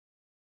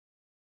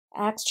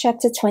Acts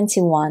chapter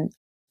 21.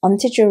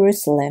 Unto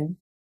Jerusalem.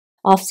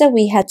 After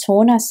we had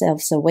torn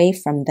ourselves away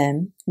from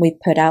them, we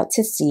put out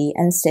to sea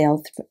and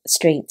sailed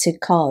straight to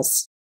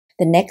Kos.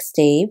 The next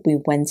day we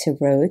went to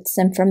Rhodes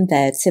and from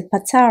there to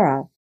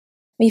Patara.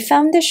 We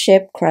found the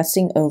ship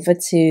crossing over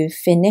to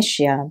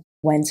Phoenicia,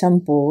 went on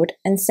board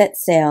and set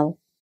sail.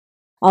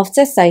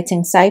 After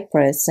sighting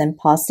Cyprus and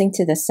passing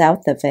to the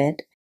south of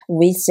it,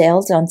 we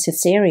sailed on to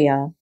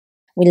Syria.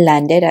 We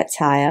landed at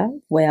Tyre,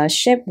 where our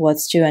ship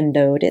was to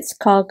unload its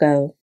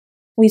cargo.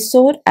 We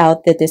sought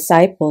out the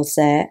disciples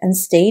there and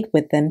stayed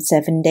with them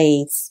 7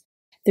 days.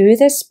 Through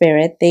the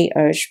Spirit they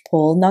urged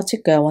Paul not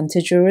to go on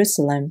to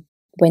Jerusalem.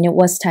 When it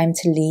was time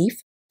to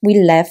leave, we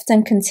left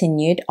and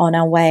continued on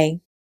our way.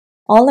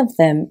 All of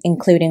them,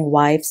 including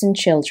wives and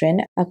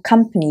children,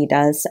 accompanied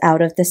us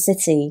out of the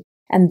city,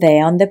 and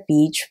there on the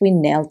beach we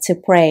knelt to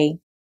pray.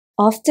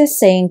 After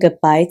saying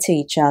goodbye to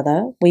each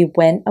other, we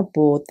went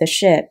aboard the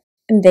ship,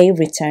 and they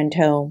returned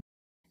home.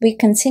 We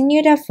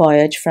continued our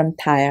voyage from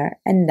Tyre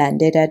and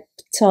landed at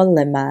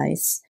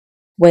Ptolemais,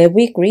 where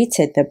we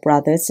greeted the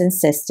brothers and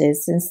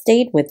sisters and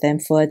stayed with them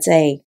for a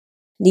day.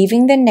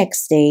 Leaving the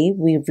next day,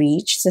 we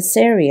reached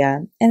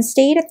Caesarea and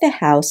stayed at the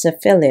house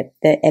of Philip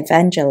the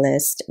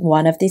evangelist,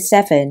 one of the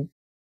 7.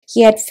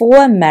 He had 4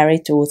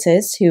 unmarried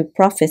daughters who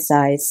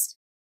prophesied.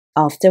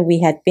 After we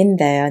had been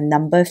there a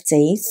number of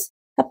days,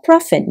 a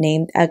prophet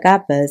named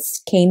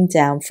Agabus came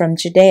down from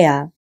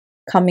Judea.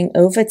 Coming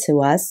over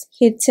to us,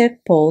 he took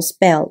Paul's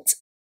belt,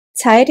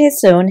 tied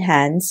his own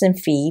hands and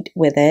feet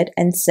with it,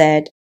 and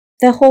said,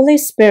 "The Holy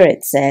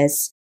Spirit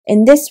says,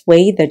 in this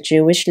way the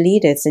Jewish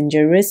leaders in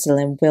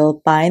Jerusalem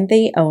will bind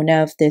the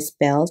owner of this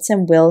belt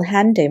and will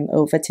hand him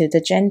over to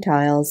the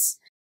Gentiles."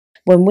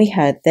 When we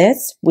heard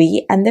this,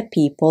 we and the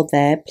people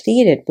there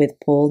pleaded with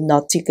Paul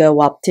not to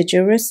go up to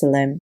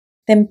Jerusalem.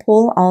 Then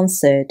Paul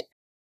answered,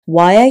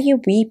 "Why are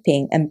you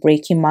weeping and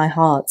breaking my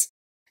heart?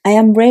 I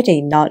am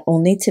ready not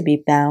only to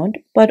be bound,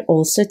 but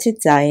also to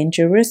die in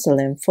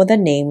Jerusalem for the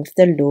name of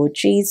the Lord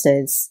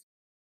Jesus."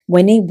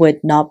 When he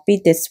would not be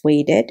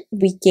dissuaded,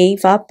 we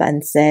gave up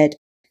and said,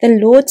 "The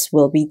Lord's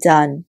will be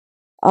done."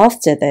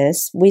 After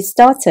this, we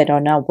started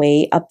on our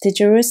way up to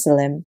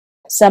Jerusalem.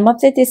 Some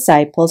of the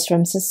disciples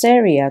from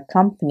Caesarea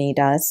accompanied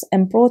us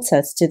and brought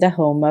us to the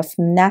home of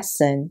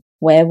Mnason,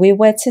 where we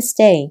were to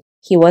stay.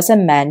 He was a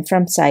man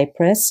from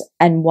Cyprus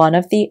and one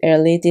of the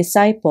early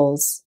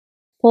disciples.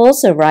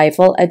 Paul's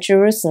arrival at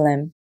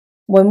Jerusalem.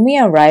 When we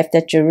arrived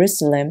at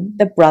Jerusalem,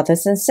 the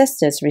brothers and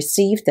sisters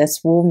received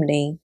us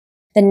warmly.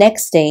 The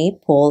next day,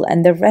 Paul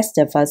and the rest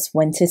of us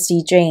went to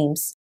see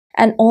James,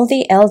 and all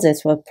the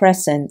elders were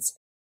present.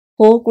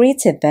 Paul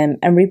greeted them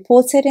and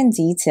reported in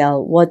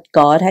detail what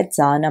God had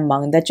done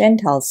among the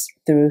Gentiles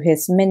through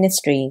his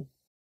ministry.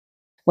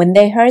 When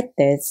they heard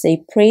this,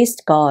 they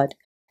praised God.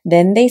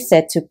 Then they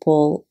said to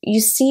Paul, "You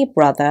see,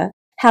 brother,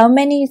 how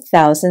many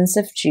thousands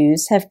of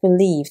Jews have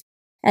believed,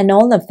 and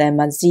all of them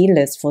are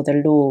zealous for the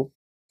law.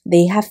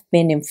 They have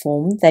been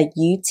informed that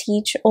you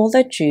teach all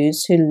the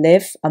Jews who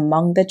live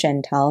among the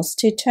Gentiles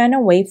to turn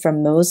away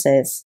from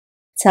Moses,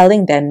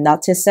 telling them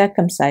not to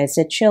circumcise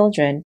their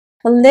children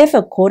or live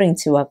according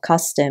to our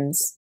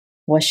customs.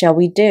 What shall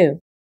we do?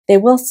 They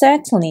will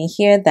certainly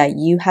hear that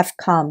you have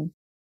come.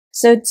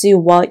 So do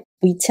what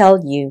we tell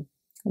you.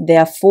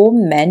 There are 4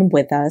 men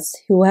with us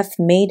who have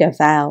made a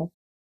vow.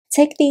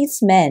 Take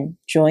these men,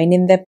 join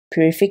in the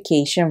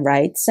purification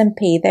rites, and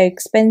pay their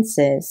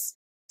expenses,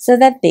 so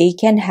that they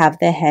can have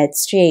their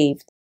heads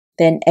shaved.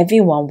 Then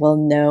everyone will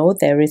know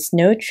there is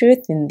no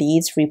truth in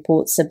these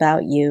reports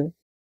about you,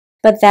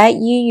 but that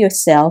you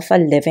yourself are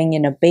living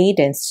in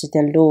obedience to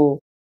the law.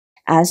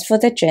 As for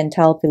the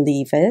Gentile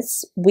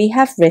believers, we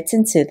have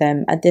written to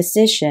them a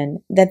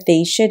decision that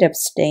they should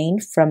abstain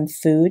from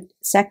food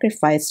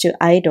sacrificed to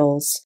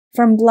idols,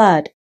 from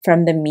blood,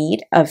 from the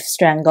meat of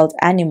strangled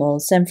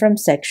animals, and from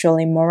sexual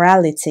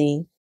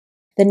immorality."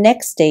 The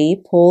next day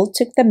Paul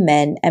took the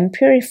men and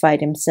purified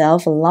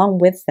himself along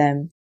with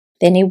them.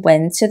 Then he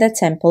went to the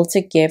temple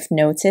to give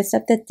notice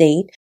of the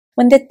date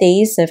when the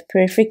days of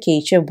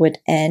purification would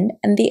end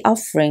and the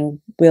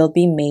offering will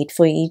be made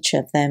for each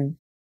of them.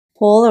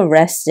 Paul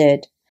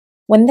arrested.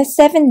 When the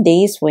 7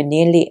 days were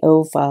nearly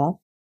over,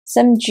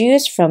 some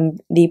Jews from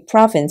the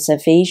province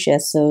of Asia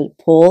saw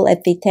Paul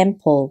at the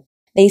temple.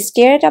 They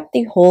stirred up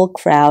the whole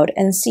crowd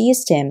and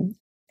seized him,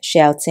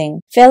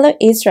 shouting, "Fellow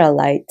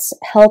Israelites,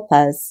 help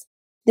us!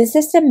 This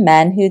is the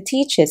man who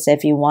teaches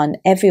everyone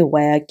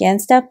everywhere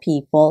against our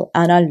people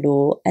and our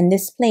law and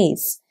this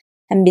place.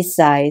 And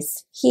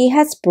besides, he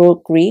has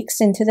brought Greeks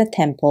into the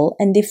temple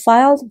and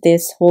defiled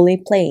this holy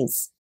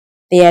place."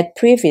 They had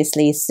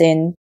previously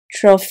seen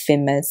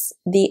Trophimus,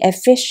 the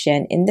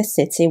Ephesian, in the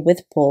city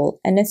with Paul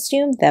and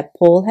assumed that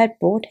Paul had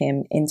brought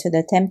him into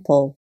the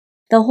temple.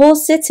 The whole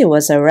city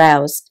was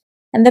aroused,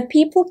 and the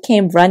people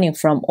came running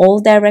from all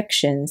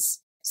directions.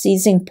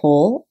 Seizing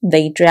Paul,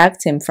 they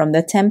dragged him from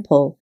the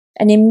temple,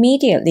 and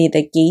immediately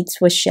the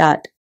gates were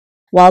shut.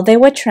 While they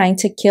were trying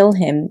to kill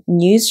him,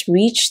 news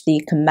reached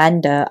the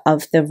commander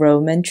of the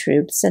Roman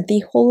troops that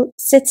the whole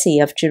city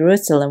of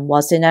Jerusalem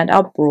was in an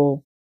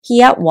uproar.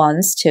 He at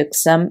once took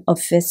some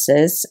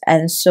officers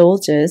and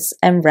soldiers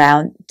and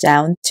ran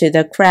down to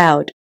the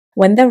crowd.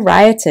 When the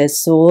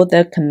rioters saw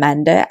the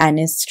commander and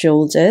his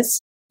soldiers,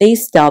 they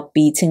stopped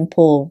beating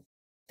Paul.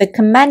 The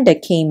commander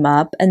came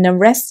up and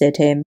arrested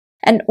him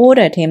and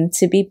ordered him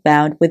to be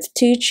bound with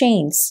 2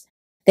 chains.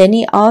 Then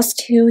he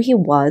asked who he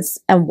was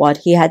and what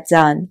he had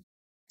done.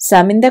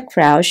 Some in the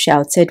crowd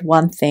shouted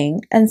one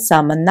thing and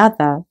some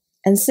another,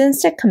 and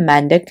since the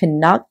commander could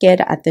not get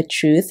at the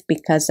truth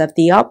because of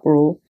the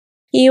uproar,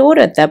 he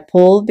ordered that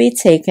Paul be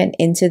taken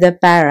into the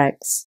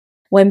barracks.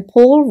 When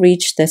Paul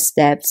reached the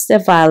steps, the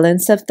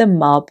violence of the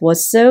mob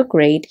was so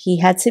great he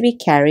had to be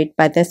carried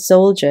by the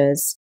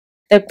soldiers.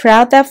 The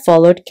crowd that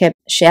followed kept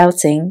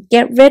shouting,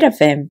 "Get rid of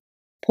him!"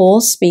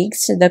 Paul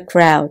speaks to the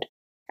crowd.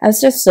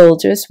 As the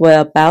soldiers were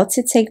about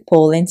to take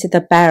Paul into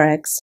the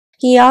barracks,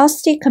 he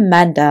asked the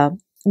commander,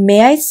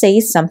 "May I say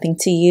something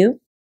to you?"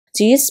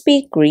 "Do you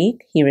speak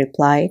Greek?" he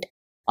replied.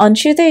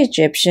 "Aren't you the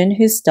Egyptian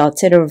who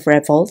started a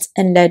revolt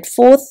and led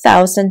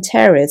 4,000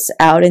 terrorists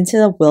out into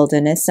the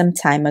wilderness some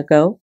time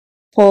ago?"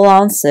 Paul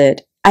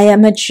answered, "I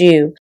am a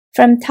Jew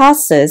from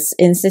Tarsus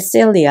in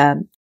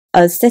Cilicia,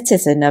 a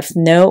citizen of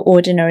no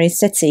ordinary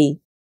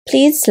city.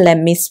 Please let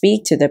me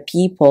speak to the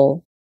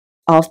people."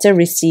 After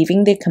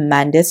receiving the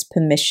commander's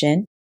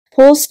permission,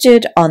 Paul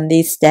stood on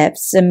the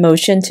steps and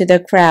motioned to the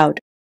crowd.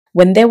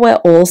 When they were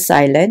all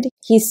silent,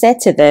 he said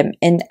to them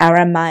in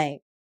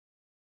Aramaic,